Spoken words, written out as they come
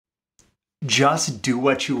just do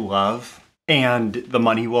what you love and the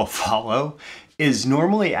money will follow is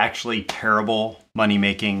normally actually terrible money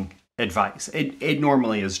making advice. It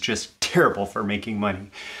normally is just terrible for making money.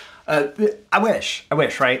 I wish,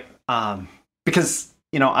 right? Because,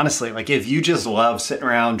 honestly, like if you just love sitting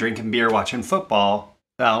around drinking beer, watching football,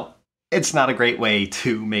 well, it's not a great way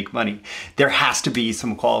to make money. There has to be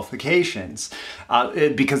some qualifications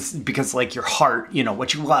because like your heart,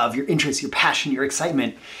 what you love, your interest, your passion, your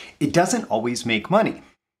excitement, it doesn't always make money.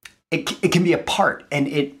 It can be a part, and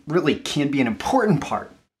it really can be an important part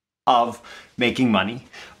of making money,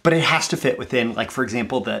 but it has to fit within, like, for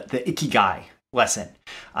example, the Ikigai lesson.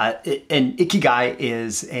 And Ikigai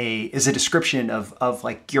is a description of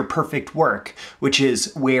like your perfect work, which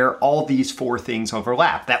is where all these four things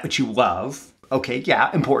overlap. That which you love, okay, yeah,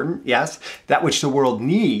 important, yes. That which the world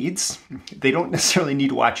needs, they don't necessarily need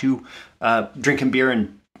to watch you drinking beer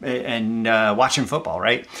and watching football,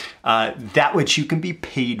 right? That which you can be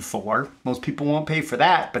paid for. Most people won't pay for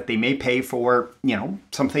that, but they may pay for,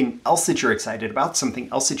 something else that you're excited about, something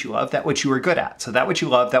else that you love, that which you are good at. So that which you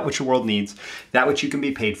love, that which the world needs, that which you can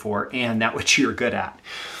be paid for, and that which you're good at.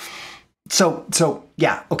 So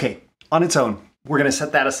yeah, okay, on its own, we're going to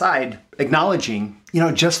set that aside, acknowledging,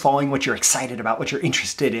 just following what you're excited about, what you're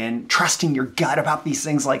interested in, trusting your gut about these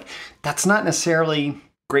things. Like, that's not necessarily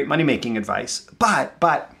great money-making advice, but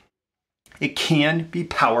it can be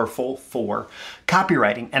powerful for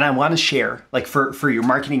copywriting. And I want to share, like for your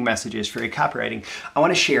marketing messages, for your copywriting, I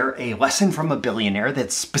want to share a lesson from a billionaire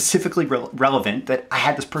that's specifically relevant, that I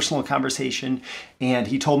had this personal conversation and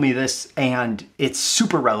he told me this, and it's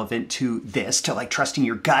super relevant to this, to like trusting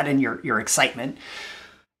your gut and your excitement.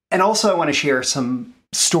 And also I want to share some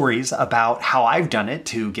stories about how I've done it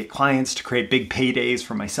to get clients, to create big paydays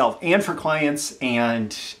for myself and for clients,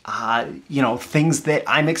 and things that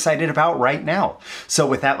I'm excited about right now. So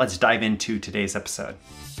with that, let's dive into today's episode.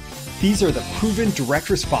 These are the proven direct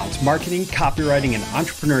response marketing, copywriting, and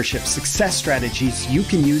entrepreneurship success strategies you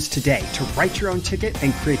can use today to write your own ticket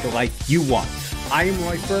and create the life you want. I am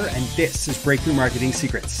Roy Furr, and this is Breakthrough Marketing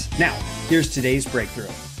Secrets. Now, here's today's breakthrough.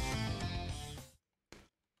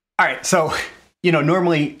 All right, so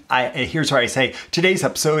normally here's where I say, today's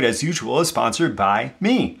episode, as usual, is sponsored by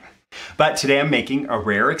me. But today I'm making a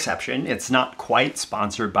rare exception. It's not quite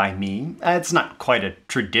sponsored by me. It's not quite a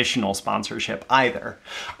traditional sponsorship either.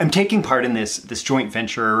 I'm taking part in this joint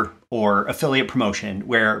venture or affiliate promotion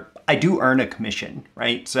where I do earn a commission,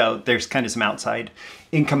 right? So there's kind of some outside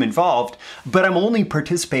income involved, but I'm only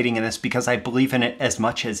participating in this because I believe in it as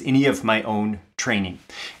much as any of my own training.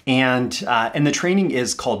 And the training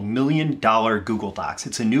is called $1 Million Google Docs.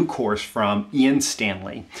 It's a new course from Ian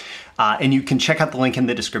Stanley. And you can check out the link in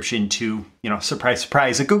the description to, surprise,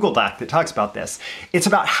 surprise, a Google Doc that talks about this. It's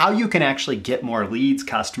about how you can actually get more leads,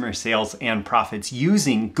 customer sales, and profits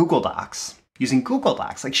using Google Docs.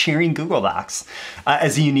 Like sharing Google Docs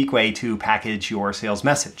as a unique way to package your sales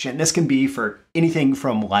message. And this can be for anything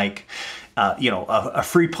from like, a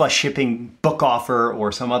free plus shipping book offer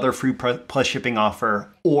or some other free plus shipping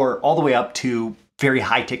offer, or all the way up to very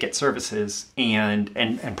high ticket services and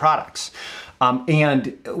products.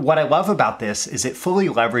 And what I love about this is it fully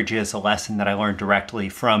leverages a lesson that I learned directly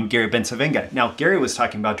from Gary Bencivenga. Now, Gary was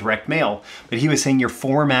talking about direct mail, but he was saying your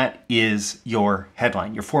format is your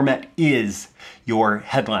headline. Your format is your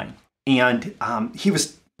headline. And he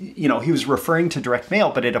was referring to direct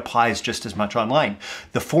mail, but it applies just as much online.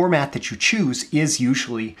 The format that you choose is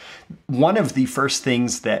usually one of the first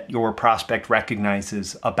things that your prospect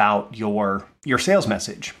recognizes about your sales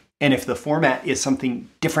message. And if the format is something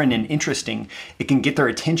different and interesting, it can get their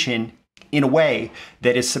attention in a way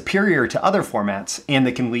that is superior to other formats and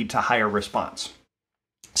that can lead to higher response.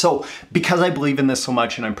 So because I believe in this so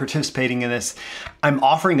much and I'm participating in this, I'm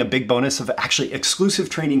offering a big bonus of actually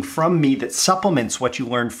exclusive training from me that supplements what you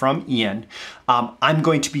learned from Ian. I'm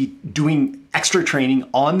going to be doing extra training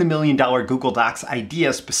on the $1 Million Google Docs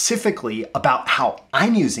idea, specifically about how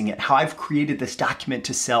I'm using it, how I've created this document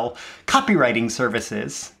to sell copywriting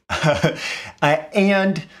services.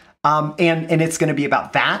 And it's going to be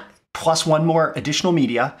about that, plus one more additional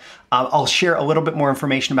media. I'll share a little bit more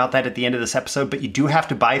information about that at the end of this episode, but you do have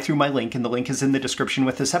to buy through my link, and the link is in the description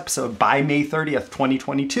with this episode, by May 30th,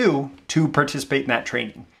 2022, to participate in that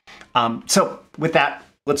training. So with that,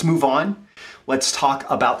 let's move on. Let's talk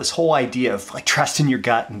about this whole idea of like trusting your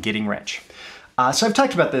gut and getting rich. So I've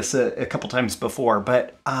talked about this a couple times before,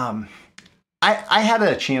 but I had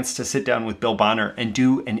a chance to sit down with Bill Bonner and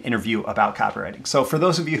do an interview about copywriting. So for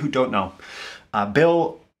those of you who don't know,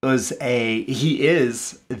 Bill he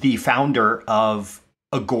is the founder of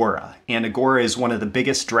Agora, and Agora is one of the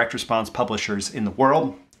biggest direct response publishers in the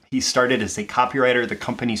world. He started as a copywriter. The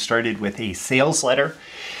company started with a sales letter,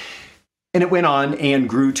 and it went on and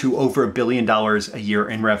grew to over $1 billion a year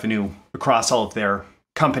in revenue across all of their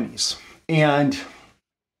companies. And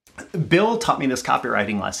Bill taught me this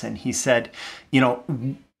copywriting lesson. He said,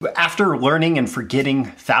 after learning and forgetting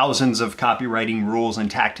thousands of copywriting rules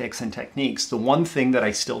and tactics and techniques, the one thing that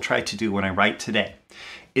I still try to do when I write today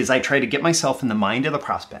is I try to get myself in the mind of the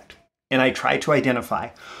prospect, and I try to identify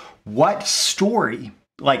what story,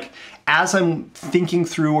 like as I'm thinking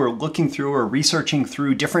through or looking through or researching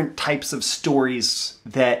through different types of stories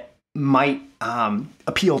that might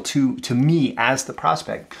appeal to me as the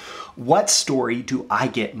prospect, what story do I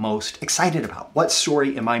get most excited about? What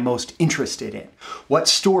story am I most interested in? What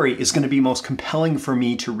story is going to be most compelling for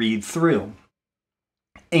me to read through?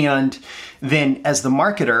 And then as the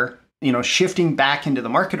marketer, shifting back into the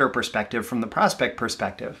marketer perspective from the prospect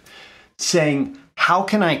perspective, saying, how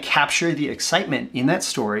can I capture the excitement in that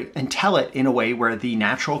story and tell it in a way where the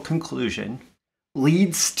natural conclusion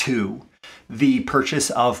leads to the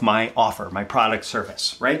purchase of my offer, my product,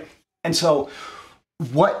 service, right? And so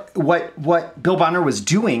what Bill Bonner was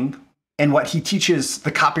doing, and what he teaches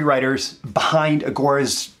the copywriters behind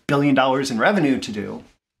Agora's $1 billion in revenue to do,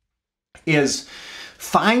 is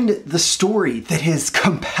find the story that is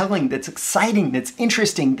compelling, that's exciting, that's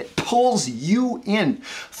interesting, that pulls you in.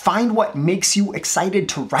 Find what makes you excited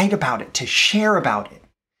to write about it, to share about it,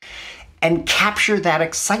 and capture that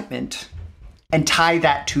excitement and tie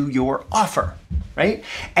that to your offer, right?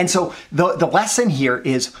 And so the lesson here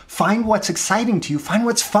is find what's exciting to you, find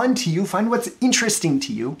what's fun to you, find what's interesting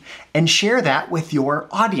to you, and share that with your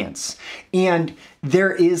audience. And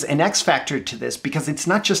there is an X factor to this, because it's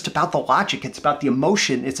not just about the logic, it's about the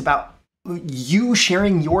emotion, it's about you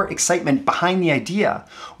sharing your excitement behind the idea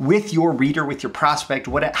with your reader, with your prospect,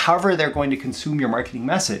 however they're going to consume your marketing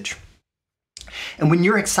message. And when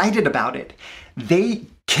you're excited about it, they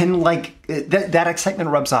can that excitement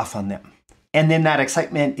rubs off on them. And then that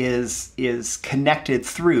excitement is connected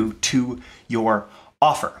through to your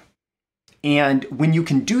offer. And when you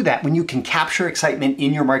can do that, when you can capture excitement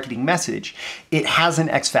in your marketing message, it has an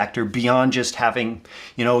X factor beyond just having,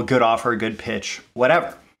 a good offer, a good pitch,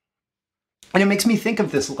 whatever. And it makes me think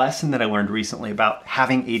of this lesson that I learned recently about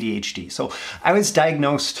having ADHD. So I was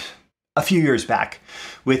diagnosed a few years back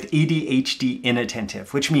with ADHD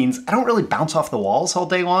inattentive, which means I don't really bounce off the walls all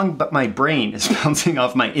day long, but my brain is bouncing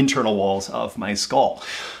off my internal walls of my skull.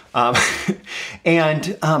 And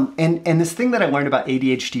this thing that I learned about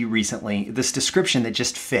ADHD recently, this description that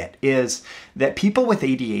just fit, is that people with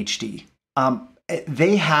ADHD,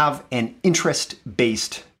 they have an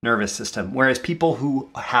interest-based nervous system, whereas people who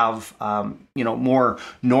have, more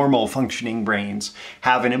normal functioning brains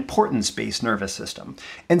have an importance-based nervous system.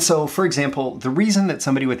 And so, for example, the reason that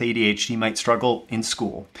somebody with ADHD might struggle in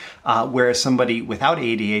school, whereas somebody without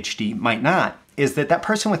ADHD might not, is that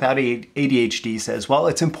person without ADHD says, well,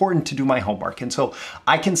 it's important to do my homework. And so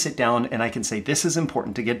I can sit down and I can say, this is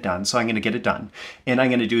important to get done. So I'm going to get it done. And I'm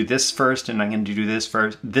going to do this first, and I'm going to do this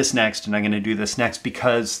first, this next, and I'm going to do this next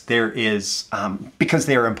because they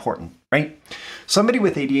are important, right? Somebody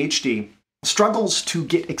with ADHD struggles to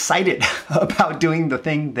get excited about doing the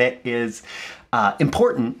thing that is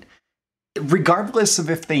important, regardless of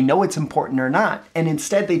if they know it's important or not. And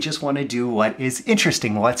instead they just want to do what is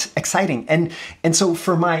interesting, what's exciting. And so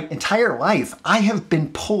for my entire life, I have been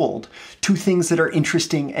pulled to things that are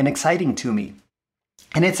interesting and exciting to me.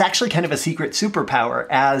 And it's actually kind of a secret superpower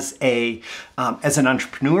as an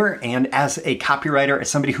entrepreneur and as a copywriter, as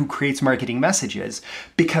somebody who creates marketing messages,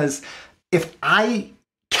 because if I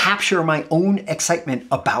capture my own excitement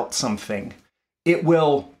about something, it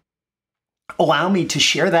will allow me to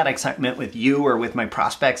share that excitement with you or with my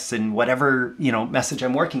prospects and whatever, message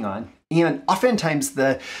I'm working on. And oftentimes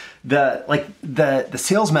the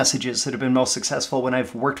sales messages that have been most successful when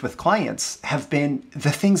I've worked with clients have been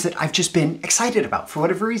the things that I've just been excited about for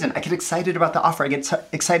whatever reason. I get excited about the offer. I get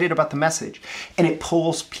excited about the message, and it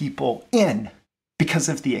pulls people in because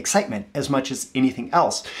of the excitement as much as anything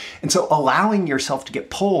else. And so allowing yourself to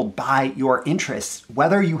get pulled by your interests,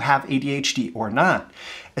 whether you have ADHD or not,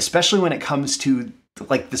 especially when it comes to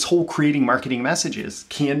this whole creating marketing messages,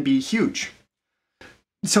 can be huge.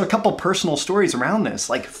 So a couple personal stories around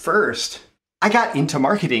this. First, I got into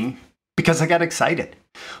marketing because I got excited.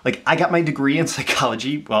 I got my degree in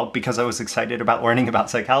psychology, because I was excited about learning about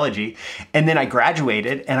psychology. And then I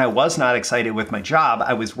graduated and I was not excited with my job.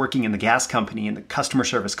 I was working in the gas company in the customer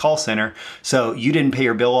service call center. So you didn't pay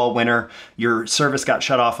your bill all winter. Your service got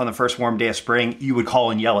shut off on the first warm day of spring. You would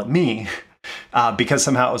call and yell at me because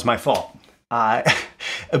somehow it was my fault. Uh,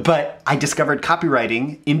 but I discovered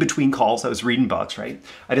copywriting in between calls. I was reading books, right?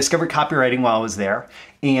 I discovered copywriting while I was there.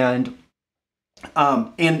 And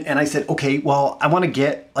I said, okay, well, I want to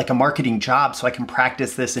get like a marketing job so I can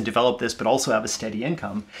practice this and develop this, but also have a steady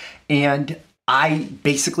income. And I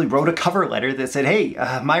basically wrote a cover letter that said, hey,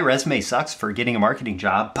 my resume sucks for getting a marketing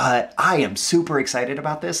job, but I am super excited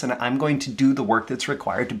about this and I'm going to do the work that's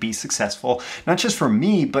required to be successful, not just for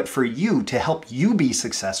me, but for you, to help you be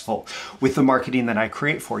successful with the marketing that I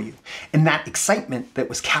create for you. And that excitement that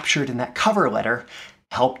was captured in that cover letter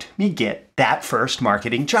helped me get that first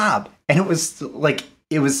marketing job. And it was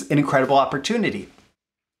an incredible opportunity.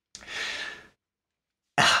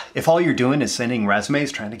 If all you're doing is sending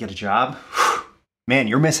resumes, trying to get a job, man,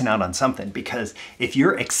 you're missing out on something, because if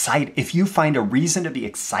you're excited, if you find a reason to be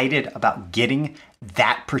excited about getting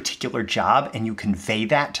that particular job and you convey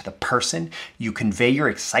that to the person, you convey your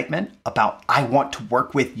excitement about, I want to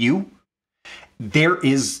work with you,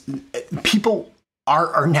 people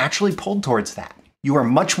are naturally pulled towards that. You are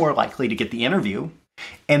much more likely to get the interview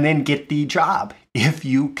and then get the job if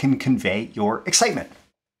you can convey your excitement.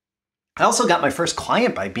 I also got my first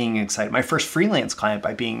client by being excited, my first freelance client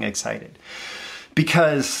by being excited.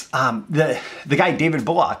 Because the guy, David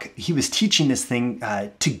Bullock, he was teaching this thing,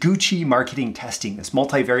 Taguchi marketing testing, this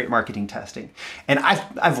multivariate marketing testing. And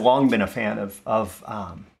I've long been a fan of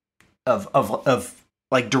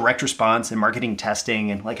like direct response and marketing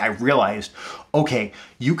testing. And like I realized, okay,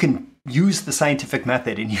 you can use the scientific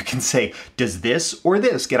method and you can say, does this or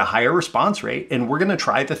this get a higher response rate? And we're going to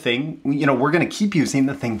try the thing, we're going to keep using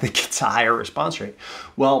the thing that gets a higher response rate.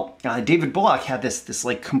 Well, David Bullock had this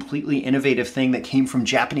like completely innovative thing that came from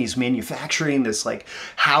Japanese manufacturing, this like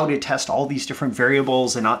how to test all these different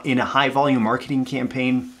variables in a high volume marketing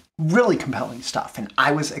campaign. Really compelling stuff. And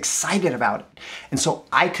I was excited about it. And so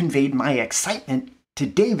I conveyed my excitement to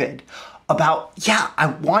David about,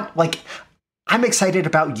 I'm excited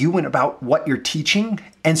about you and about what you're teaching,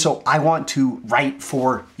 and so I want to write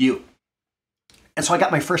for you. And so I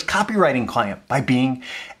got my first copywriting client by being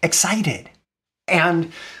excited.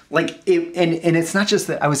 And it's not just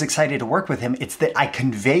that I was excited to work with him, it's that I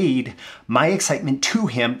conveyed my excitement to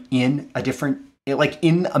him in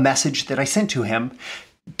a message that I sent to him,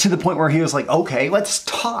 to the point where he was like, okay, let's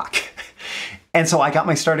talk. And so I got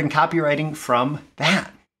my start in copywriting from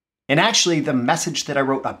that. And actually, the message that I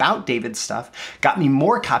wrote about David's stuff got me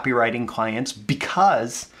more copywriting clients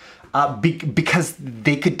because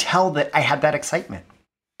they could tell that I had that excitement.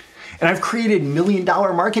 And I've created $1 million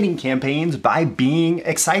marketing campaigns by being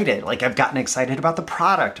excited. Like I've gotten excited about the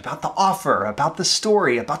product, about the offer, about the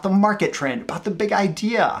story, about the market trend, about the big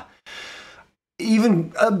idea.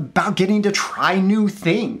 Even about getting to try new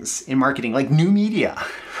things in marketing, like new media,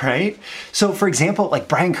 right? So for example, like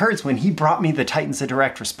Brian Kurtz, when he brought me the Titans of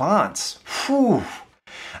Direct Response,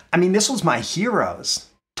 this was my heroes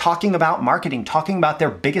talking about marketing, talking about their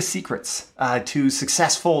biggest secrets to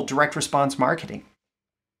successful direct response marketing.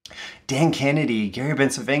 Dan Kennedy, Gary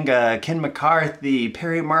Bencivenga, Ken McCarthy,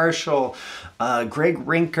 Perry Marshall, Greg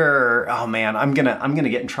Rinker. Oh man, I'm gonna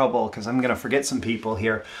get in trouble because I'm gonna forget some people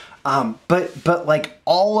here. But like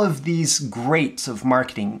all of these greats of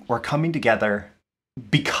marketing were coming together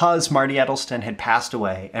because Marty Edelston had passed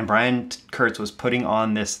away and Brian Kurtz was putting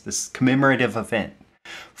on this commemorative event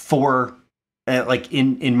for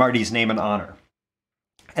in Marty's name and honor.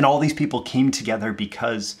 And all these people came together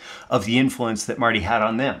because of the influence that Marty had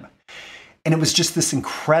on them. And it was just this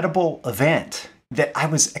incredible event that I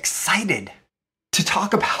was excited to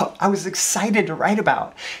talk about. I was excited to write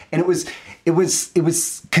about. And it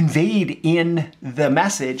was conveyed in the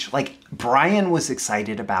message. Like Brian was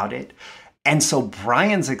excited about it. And so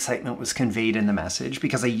Brian's excitement was conveyed in the message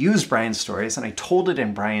because I used Brian's stories and I told it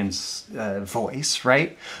in Brian's voice,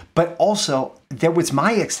 right? But also there was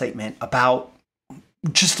my excitement about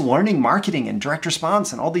just learning marketing and direct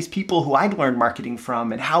response and all these people who I'd learned marketing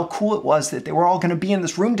from and how cool it was that they were all going to be in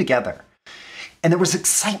this room together. And there was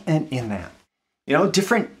excitement in that.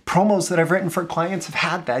 Different promos that I've written for clients have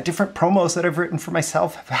had that. Different promos that I've written for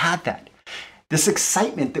myself have had that. This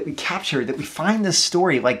excitement that we capture, that we find this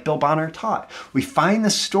story like Bill Bonner taught. We find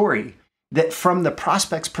this story that from the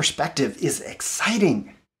prospect's perspective is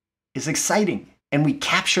exciting. And we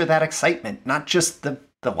capture that excitement, not just the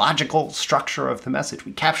logical structure of the message.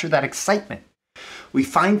 We capture that excitement. We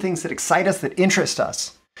find things that excite us, that interest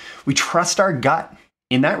us. We trust our gut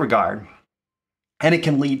in that regard, and it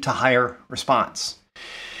can lead to higher response.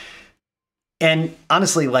 And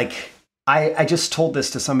honestly, I just told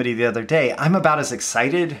this to somebody the other day. I'm about as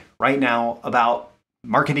excited right now about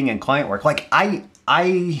marketing and client work.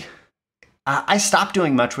 I stopped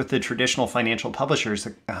doing much with the traditional financial publishers,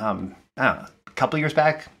 I don't know, a couple years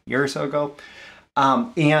back, a year or so ago.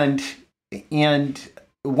 And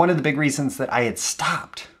one of the big reasons that I had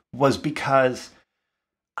stopped was because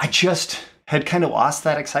I just had kind of lost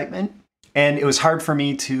that excitement. And it was hard for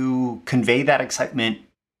me to convey that excitement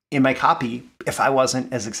in my copy if I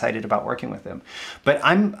wasn't as excited about working with them. But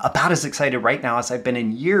I'm about as excited right now as I've been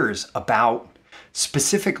in years about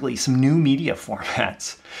specifically some new media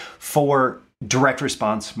formats for direct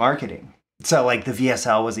response marketing. So like the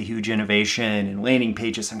VSL was a huge innovation, and landing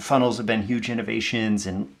pages and funnels have been huge innovations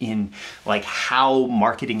in like how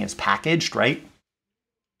marketing is packaged, right?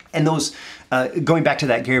 And those, going back to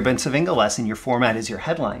that Gary Bencivenga lesson, your format is your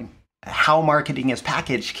headline. How marketing is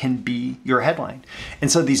packaged can be your headline.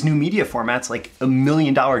 And so these new media formats, like $1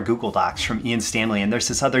 million Google Docs from Ian Stanley, and there's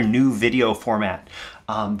this other new video format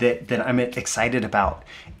that I'm excited about,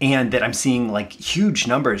 and that I'm seeing like huge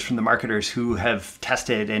numbers from the marketers who have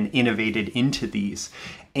tested and innovated into these.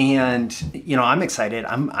 And, you know, I'm excited.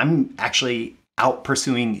 I'm actually out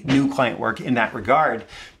pursuing new client work in that regard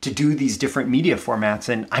to do these different media formats.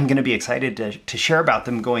 And I'm going to be excited to share about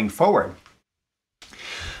them going forward.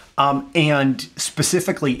 And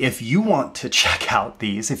specifically, if you want to check out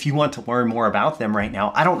these, if you want to learn more about them right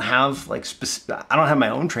now, I don't have my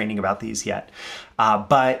own training about these yet.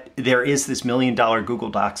 But there is this $1 million Google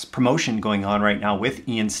Docs promotion going on right now with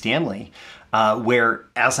Ian Stanley, where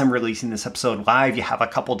as I'm releasing this episode live, you have a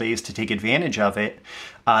couple days to take advantage of it.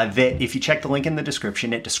 That if you check the link in the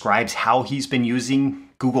description, it describes how he's been using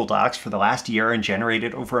Google Docs for the last year and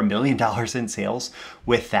generated over $1 million in sales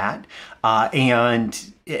with that.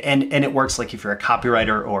 And it works like if you're a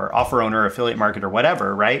copywriter or offer owner, affiliate marketer,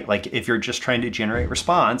 whatever, right? Like if you're just trying to generate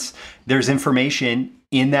response, there's information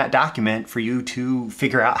in that document for you to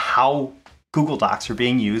figure out how Google Docs are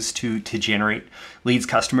being used to generate leads,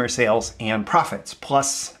 customer sales, and profits.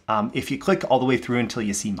 Plus, if you click all the way through until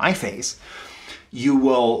you see my face, you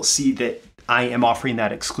will see that I am offering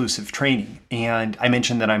that exclusive training. And I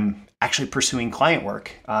mentioned that I'm actually pursuing client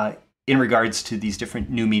work in regards to these different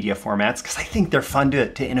new media formats because I think they're fun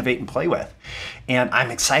to innovate and play with. And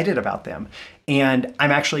I'm excited about them. And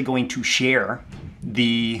I'm actually going to share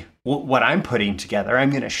what I'm putting together.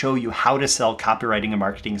 I'm going to show you how to sell copywriting and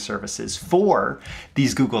marketing services for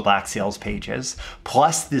these Google Docs sales pages,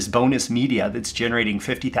 plus this bonus media that's generating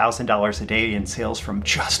 $50,000 a day in sales from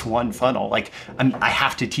just one funnel. Like I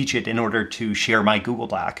have to teach it in order to share my Google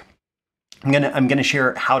Doc. I'm gonna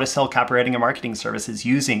share how to sell copywriting and marketing services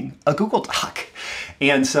using a Google Doc,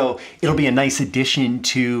 and so it'll be a nice addition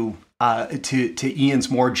to Ian's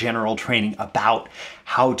more general training about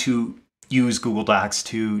how to use Google Docs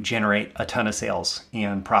to generate a ton of sales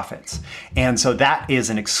and profits. And so that is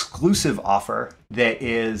an exclusive offer that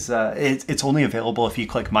is it's only available if you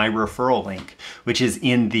click my referral link, which is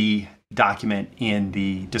in the document in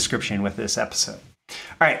the description with this episode.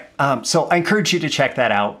 All right, so I encourage you to check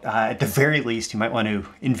that out. At the very least, you might want to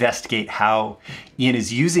investigate how Ian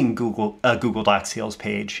is using Google Docs sales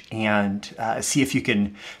page and see if you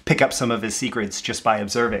can pick up some of his secrets just by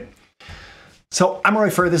observing. So I'm Roy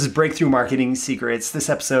Furr. This is Breakthrough Marketing Secrets. This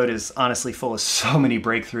episode is honestly full of so many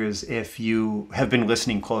breakthroughs if you have been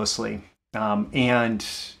listening closely. And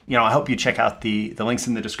you know, I hope you check out the links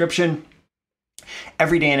in the description.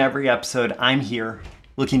 Every day in every episode, I'm here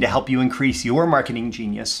looking to help you increase your marketing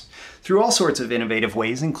genius through all sorts of innovative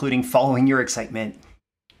ways, including following your excitement,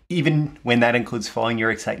 even when that includes following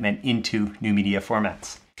your excitement into new media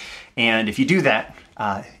formats. And if you do that,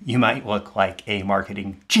 you might look like a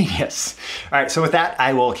marketing genius. All right, so with that,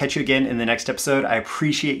 I will catch you again in the next episode. I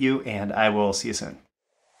appreciate you, and I will see you soon.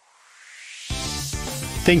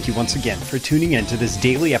 Thank you once again for tuning in to this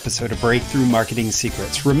daily episode of Breakthrough Marketing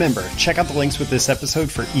Secrets. Remember, check out the links with this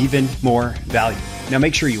episode for even more value. Now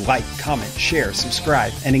make sure you like, comment, share,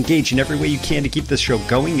 subscribe, and engage in every way you can to keep this show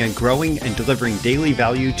going and growing and delivering daily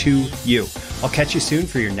value to you. I'll catch you soon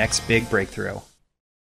for your next big breakthrough.